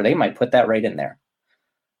plot before, they might put that right in there.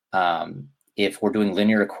 If we're doing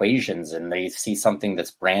linear equations and they see something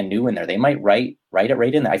that's brand new in there, they might write it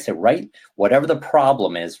right in there. I said, write whatever the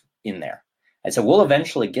problem is in there. I said, we'll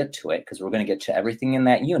eventually get to it because we're going to get to everything in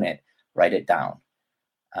that unit. Write it down.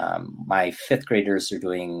 My 5th graders are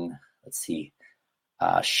doing,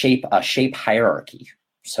 shape hierarchy.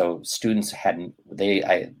 So students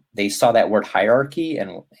they saw that word hierarchy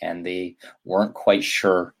and they weren't quite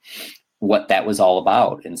sure what that was all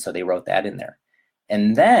about. And so they wrote that in there.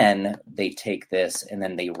 And then they take this and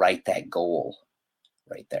then they write that goal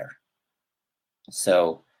right there.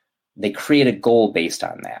 So they create a goal based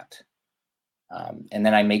on that. And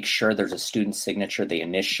then I make sure there's a student signature, they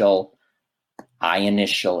initial, I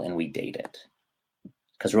initial, and we date it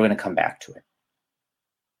because we're going to come back to it.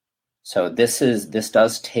 So this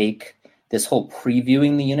whole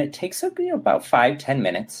previewing the unit takes about 5-10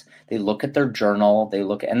 minutes. They look at their journal,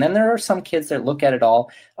 and then there are some kids that look at it all.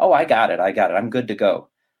 Oh, I got it. I'm good to go.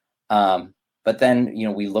 But then,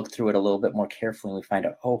 we look through it a little bit more carefully and we find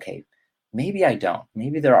out, okay, maybe I don't.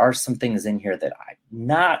 Maybe there are some things in here that I'm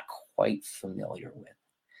not quite familiar with.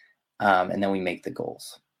 And then we make the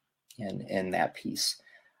goals in that piece.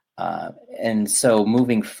 And so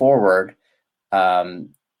moving forward,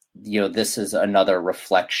 this is another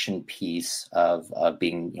reflection piece of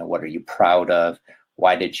being, what are you proud of?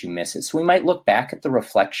 Why did you miss it? So we might look back at the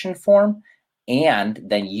reflection form and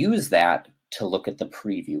then use that to look at the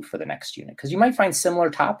preview for the next unit, because you might find similar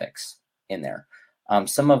topics in there.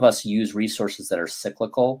 Some of us use resources that are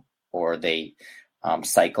cyclical, or they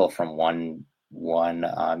cycle from one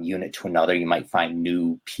unit to another. You might find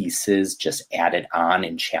new pieces just added on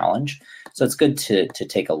in challenge. So it's good to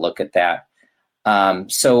take a look at that.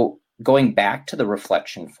 So going back to the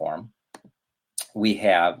reflection form, we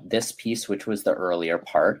have this piece, which was the earlier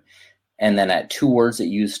part. And then at 2 words that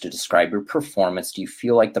you used to describe your performance, do you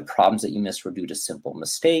feel like the problems that you missed were due to simple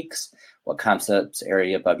mistakes? What concepts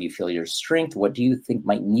area above you feel your strength? What do you think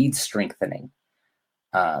might need strengthening?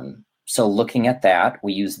 So looking at that,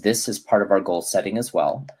 we use this as part of our goal setting as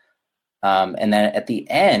well. And then at the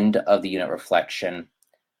end of the unit reflection,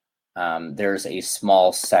 there's a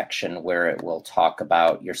small section where it will talk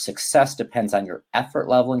about your success depends on your effort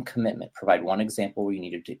level and commitment. Provide one example where you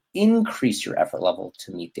needed to increase your effort level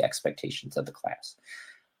to meet the expectations of the class.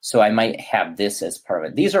 So I might have this as part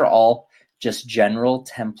of it. These are all just general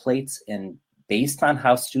templates, and based on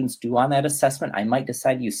how students do on that assessment, I might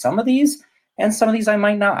decide to use some of these, and some of these I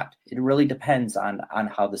might not. It really depends on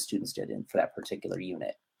how the students did for that particular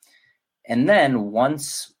unit. And then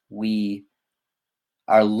once we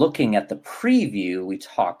are looking at the preview, we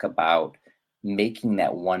talk about making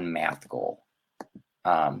that one math goal.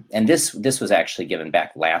 And this was actually given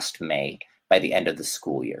back last May by the end of the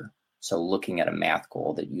school year. So looking at a math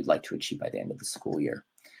goal that you'd like to achieve by the end of the school year.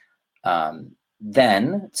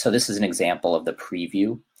 So this is an example of the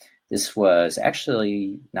preview. This was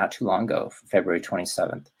actually not too long ago, February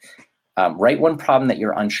 27th. Write one problem that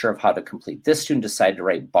you're unsure of how to complete. This student decided to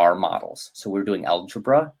write bar models. So we were doing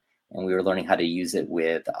algebra, and we were learning how to use it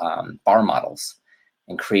with bar models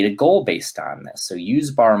and create a goal based on this. So use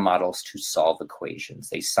bar models to solve equations.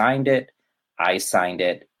 They signed it, I signed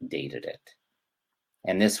it, dated it.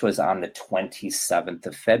 And this was on the 27th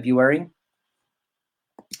of February.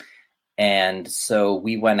 And so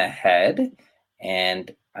we went ahead,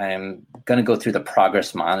 and I'm going to go through the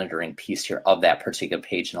progress monitoring piece here of that particular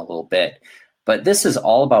page in a little bit. But this is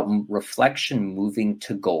all about reflection moving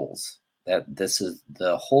to goals. That this is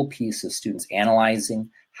the whole piece of students analyzing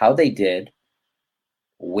how they did,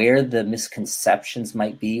 where the misconceptions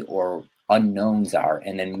might be or unknowns are,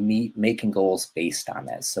 and then making goals based on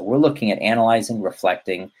that. So we're looking at analyzing,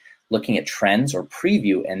 reflecting, looking at trends or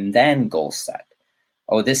preview, and then goal set.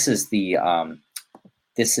 Oh, this is the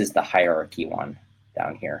hierarchy one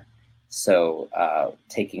down here. So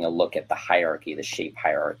taking a look at the hierarchy, the shape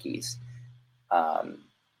hierarchies.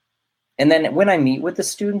 And then when I meet with the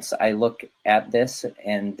students, I look at this,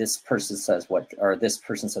 and this person says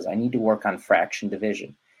I need to work on fraction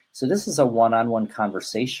division. So this is a one-on-one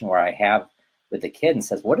conversation where I have with the kid and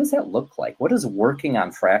says, what does that look like? What does working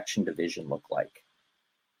on fraction division look like?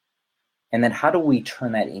 And then how do we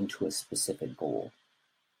turn that into a specific goal?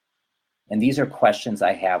 And these are questions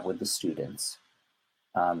I have with the students.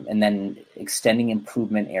 And then extending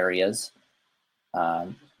improvement areas.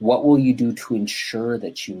 What will you do to ensure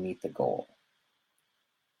that you meet the goal?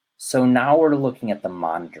 So now we're looking at the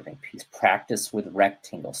monitoring piece, practice with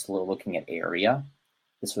rectangles. So we're looking at area.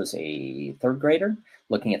 This was a third grader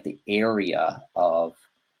looking at the area of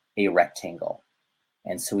a rectangle.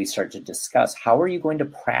 And so we start to discuss, how are you going to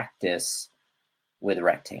practice with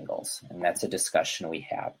rectangles? And that's a discussion we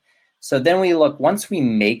have. So then we look, once we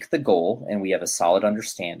make the goal and we have a solid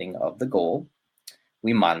understanding of the goal,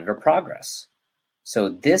 we monitor progress. So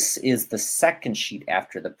this is the second sheet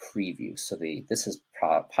after the preview. So this is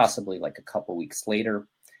possibly like a couple weeks later.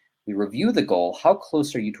 We review the goal. How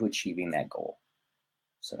close are you to achieving that goal?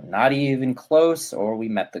 So not even close, or we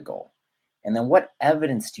met the goal. And then what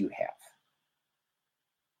evidence do you have?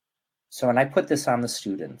 So when I put this on the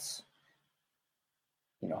students,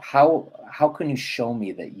 how can you show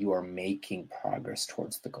me that you are making progress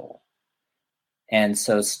towards the goal? And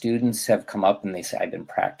so students have come up and they say, I've been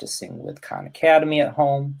practicing with Khan Academy at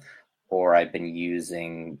home, or I've been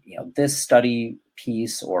using this study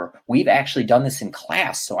piece, or we've actually done this in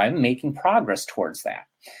class, so I'm making progress towards that.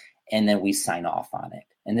 And then we sign off on it.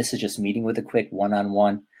 And this is just meeting with a quick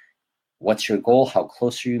one-on-one. What's your goal? How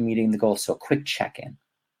close are you meeting the goal? So a quick check-in.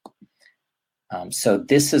 So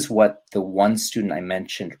this is what the one student I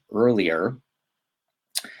mentioned earlier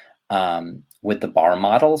with the bar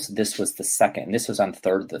models. This was the second. This was on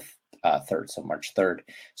so March 3rd.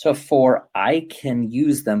 So for I can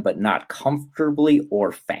use them, but not comfortably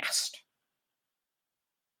or fast.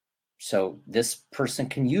 So this person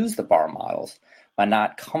can use the bar models, but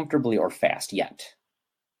not comfortably or fast yet.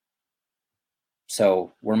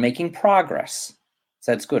 So we're making progress.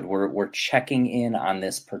 So that's good. We're checking in on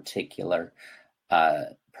this particular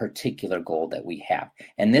goal that we have.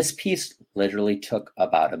 And this piece literally took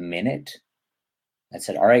about a minute. I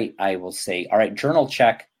said, all right, I will say, all right, journal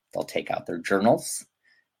check. They'll take out their journals,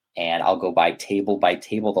 and I'll go by table.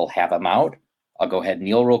 They'll have them out. I'll go ahead,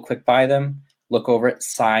 kneel real quick by them, look over it,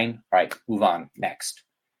 sign. All right, move on, next.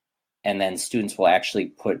 And then students will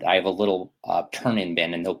actually I have a little turn-in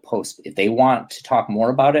bin, and they'll post. If they want to talk more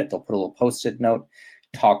about it, they'll put a little Post-it note,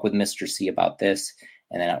 talk with Mr. C about this,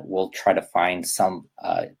 and then we'll try to find some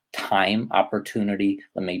time opportunity,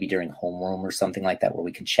 maybe during homeroom or something like that, where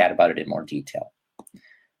we can chat about it in more detail.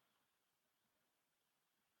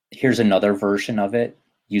 Here's another version of it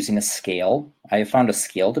using a scale. I have found a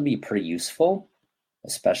scale to be pretty useful,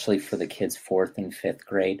 especially for the kids 4th and 5th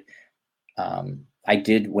grade. I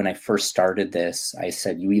did, when I first started this, I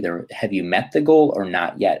said, have you met the goal or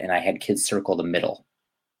not yet? And I had kids circle the middle.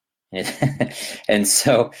 And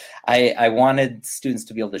so I wanted students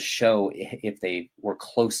to be able to show if they were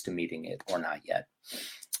close to meeting it or not yet.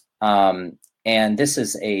 And this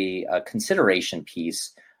is a consideration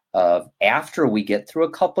piece of after we get through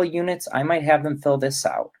a couple of units, I might have them fill this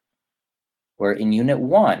out. Where in unit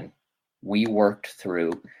 1, we worked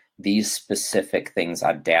through these specific things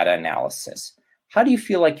on data analysis. How do you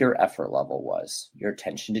feel like your effort level was, your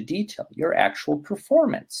attention to detail, your actual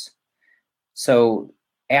performance? So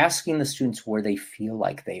asking the students where they feel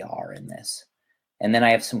like they are in this. And then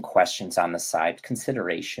I have some questions on the side,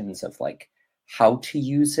 considerations of like how to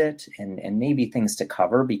use it and maybe things to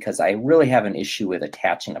cover, because I really have an issue with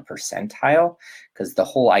attaching a percentile, because the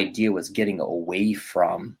whole idea was getting away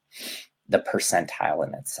from the percentile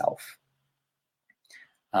in itself.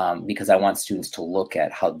 Because I want students to look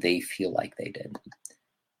at how they feel like they did.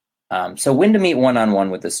 So when to meet one-on-one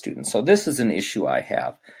with the students. So this is an issue I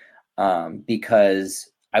have because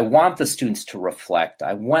I want the students to reflect.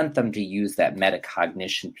 I want them to use that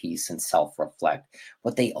metacognition piece and self-reflect,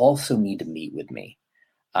 but they also need to meet with me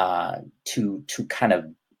to kind of,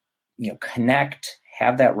 connect,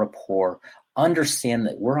 have that rapport, understand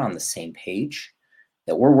that we're on the same page,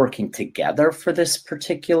 that we're working together for this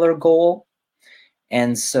particular goal.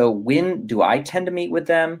 And so when do I tend to meet with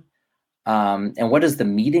them? And what does the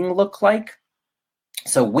meeting look like?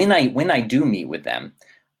 So when I do meet with them,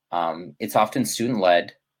 it's often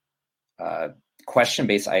student-led,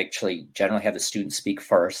 question-based. I actually generally have the student speak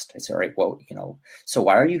first. I say, all right, well, so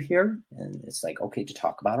why are you here? And it's like, okay, to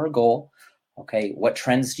talk about our goal. Okay, what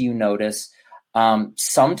trends do you notice?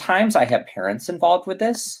 Sometimes I have parents involved with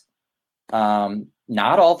this.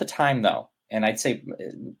 Not all the time, though. And I'd say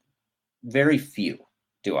very few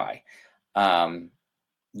do I.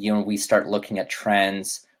 We start looking at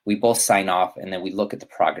trends. We both sign off, and then we look at the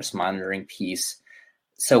progress monitoring piece.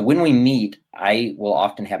 So when we meet, I will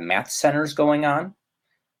often have math centers going on.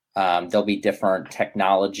 There'll be different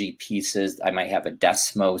technology pieces. I might have a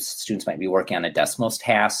Desmos. Students might be working on a Desmos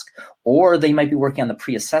task, or they might be working on the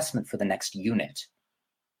pre-assessment for the next unit.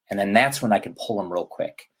 And then that's when I can pull them real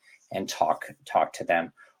quick and talk to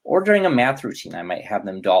them. Or during a math routine, I might have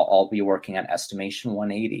them all be working on Estimation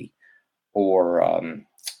 180 or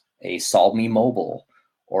a Solve Me Mobile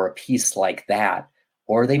or a piece like that.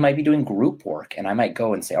 Or they might be doing group work, and I might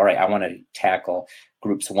go and say, all right, I want to tackle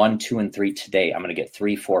groups 1, 2, and 3 today. I'm going to get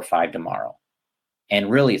 3, 4, 5 tomorrow.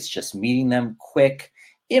 And really, it's just meeting them quick.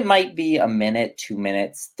 It might be a minute, 2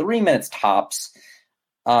 minutes, 3 minutes tops,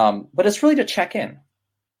 but it's really to check in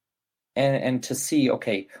and to see,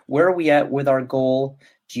 okay, where are we at with our goal?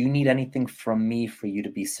 Do you need anything from me for you to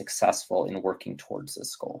be successful in working towards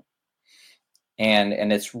this goal?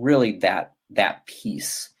 And it's really that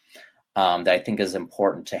piece that I think is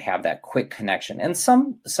important, to have that quick connection. And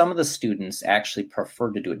some of the students actually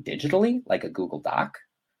prefer to do it digitally, like a Google Doc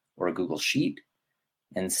or a Google Sheet,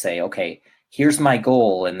 and say, okay, here's my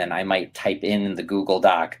goal. And then I might type in the Google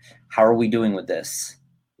Doc, how are we doing with this?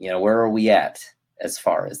 Where are we at as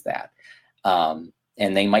far as that?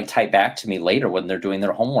 And they might type back to me later when they're doing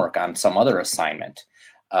their homework on some other assignment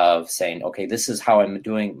of saying, okay, this is how I'm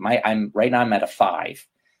doing. Right now I'm at a 5.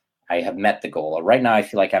 I have met the goal. Or right now I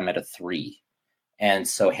feel like I'm at a 3. And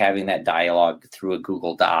so having that dialogue through a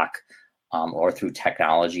Google Doc or through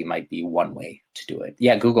technology might be one way to do it.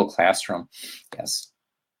 Yeah, Google Classroom, yes.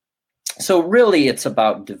 So really it's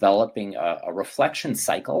about developing a reflection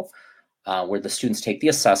cycle where the students take the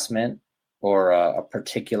assessment or a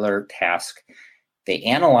particular task. They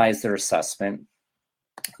analyze their assessment.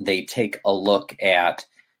 They take a look at,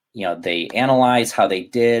 they analyze how they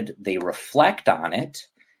did, they reflect on it,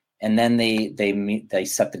 and then they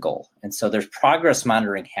set the goal. And so there's progress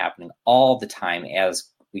monitoring happening all the time as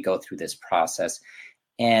we go through this process.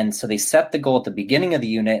 And so they set the goal at the beginning of the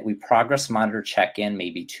unit. We progress monitor, check in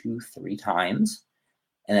maybe 2-3 times.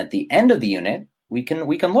 And at the end of the unit, we can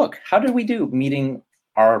look, how did we do meeting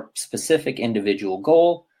our specific individual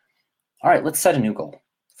goal? All right, let's set a new goal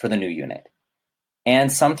for the new unit.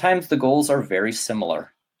 And sometimes the goals are very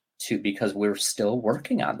similar because we're still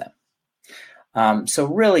working on them. So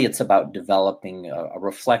really it's about developing a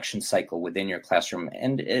reflection cycle within your classroom.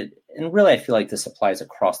 And really I feel like this applies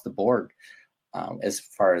across the board as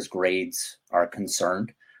far as grades are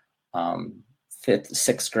concerned. 5th,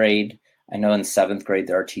 6th grade, I know in 7th grade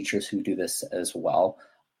there are teachers who do this as well.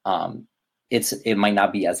 It might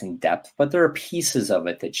not be as in depth, but there are pieces of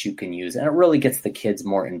it that you can use. And it really gets the kids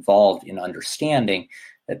more involved in understanding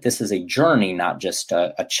that this is a journey, not just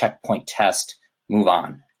a checkpoint test, move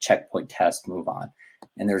on, checkpoint test, move on.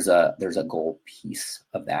 And there's a goal piece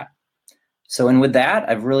of that. So, and with that,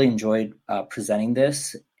 I've really enjoyed presenting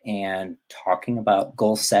this and talking about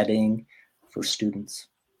goal setting for students.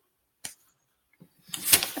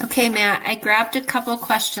 Okay, Matt, I grabbed a couple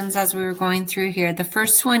questions as we were going through here. The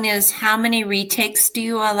first one is, how many retakes do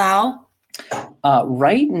you allow?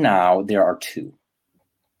 Right now, there are 2.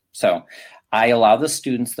 So I allow the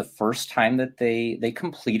students the first time that they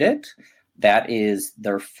complete it. That is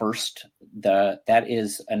their first. That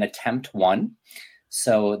is an attempt 1.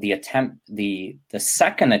 So the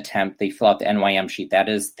second attempt, they fill out the NYM sheet. That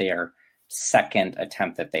is their second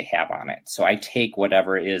attempt that they have on it. So I take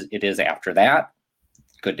whatever it is after that.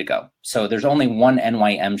 Good to go. So there's only one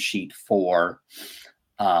NYM sheet for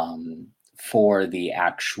the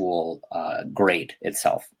actual grade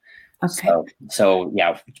itself. Okay. So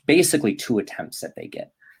yeah, basically 2 attempts that they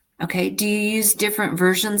get. Okay. Do you use different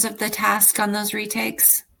versions of the task on those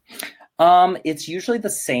retakes? It's usually the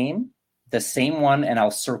same one, and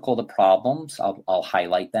I'll circle the problems. I'll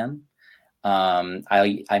highlight them.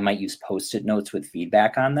 I might use Post-it notes with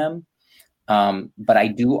feedback on them. But I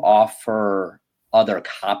do offer other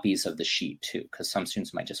copies of the sheet too, because some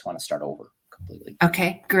students might just want to start over completely.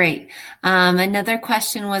 Okay, great. Another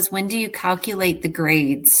question was, when do you calculate the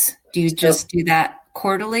grades? Do you just do that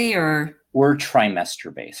quarterly, or? We're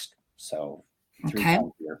trimester based, so 3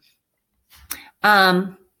 times a year.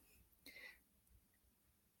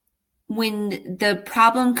 When the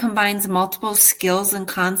problem combines multiple skills and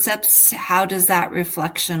concepts, how does that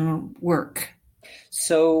reflection work?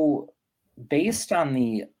 So based on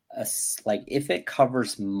if it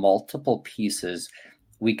covers multiple pieces,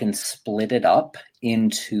 we can split it up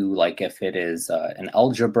into, like, if it is an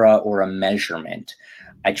algebra or a measurement,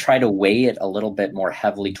 I try to weigh it a little bit more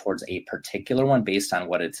heavily towards a particular one based on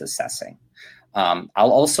what it's assessing. I'll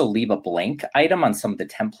also leave a blank item on some of the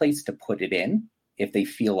templates to put it in if they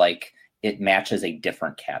feel like it matches a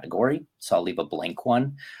different category. So I'll leave a blank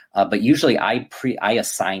one. But usually I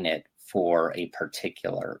assign it for a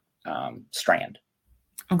particular strand.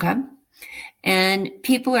 Okay. And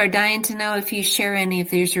people are dying to know if you share any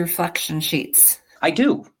of these reflection sheets. I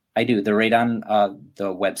do. They're right on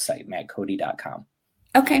the website, mattcoaty.com.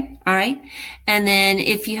 Okay. All right. And then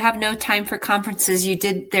if you have no time for conferences, you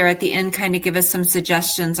did there at the end kind of give us some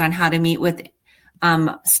suggestions on how to meet with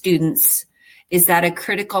students. Is that a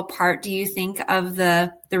critical part, do you think, of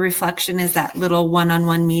the reflection? Is that little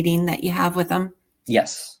one-on-one meeting that you have with them?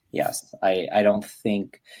 Yes. I don't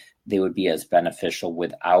think they would be as beneficial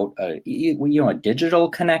without a digital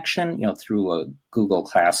connection, through a Google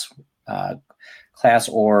class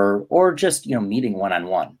or just, meeting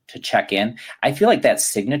one-on-one to check in. I feel like that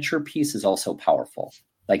signature piece is also powerful,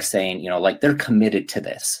 like saying, like they're committed to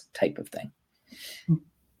this type of thing.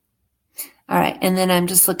 All right. And then I'm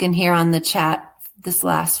just looking here on the chat, this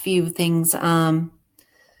last few things.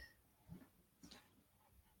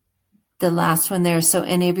 The last one there. So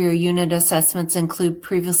any of your unit assessments include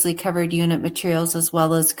previously covered unit materials as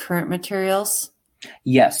well as current materials?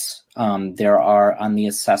 Yes. There are, on the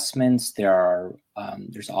assessments,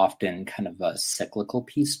 there's often kind of a cyclical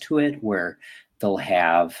piece to it where they'll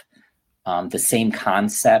have the same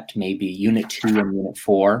concept, maybe unit 2 and unit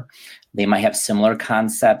 4. They might have similar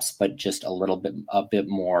concepts, but just a bit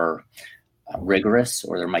more rigorous,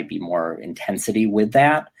 or there might be more intensity with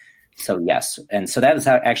that. So yes, and so that is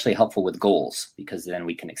actually helpful with goals, because then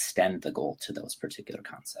we can extend the goal to those particular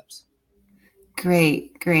concepts.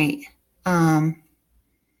 Great. I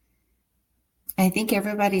think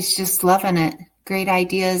everybody's just loving it. Great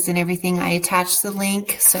ideas and everything. I attached the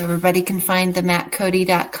link so everybody can find the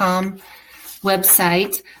mattcoaty.com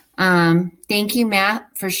website. Thank you, Matt,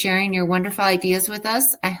 for sharing your wonderful ideas with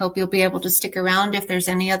us. I hope you'll be able to stick around if there's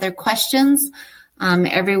any other questions.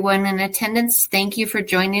 Everyone in attendance, thank you for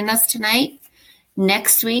joining us tonight.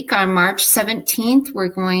 Next week on March 17th, we're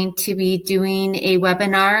going to be doing a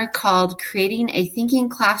webinar called Creating a Thinking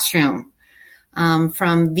Classroom,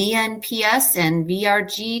 from VNPS and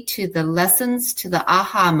VRG to the lessons to the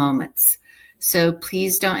aha moments. So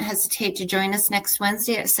please don't hesitate to join us next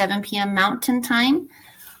Wednesday at 7 p.m. Mountain Time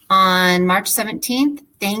on March 17th.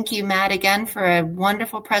 Thank you, Matt, again for a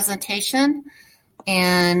wonderful presentation.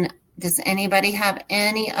 And does anybody have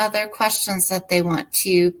any other questions that they want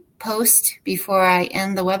to post before I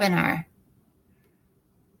end the webinar?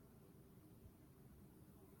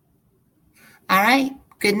 All right.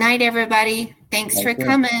 Good night, everybody. Thanks for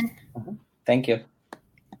coming. Thank you.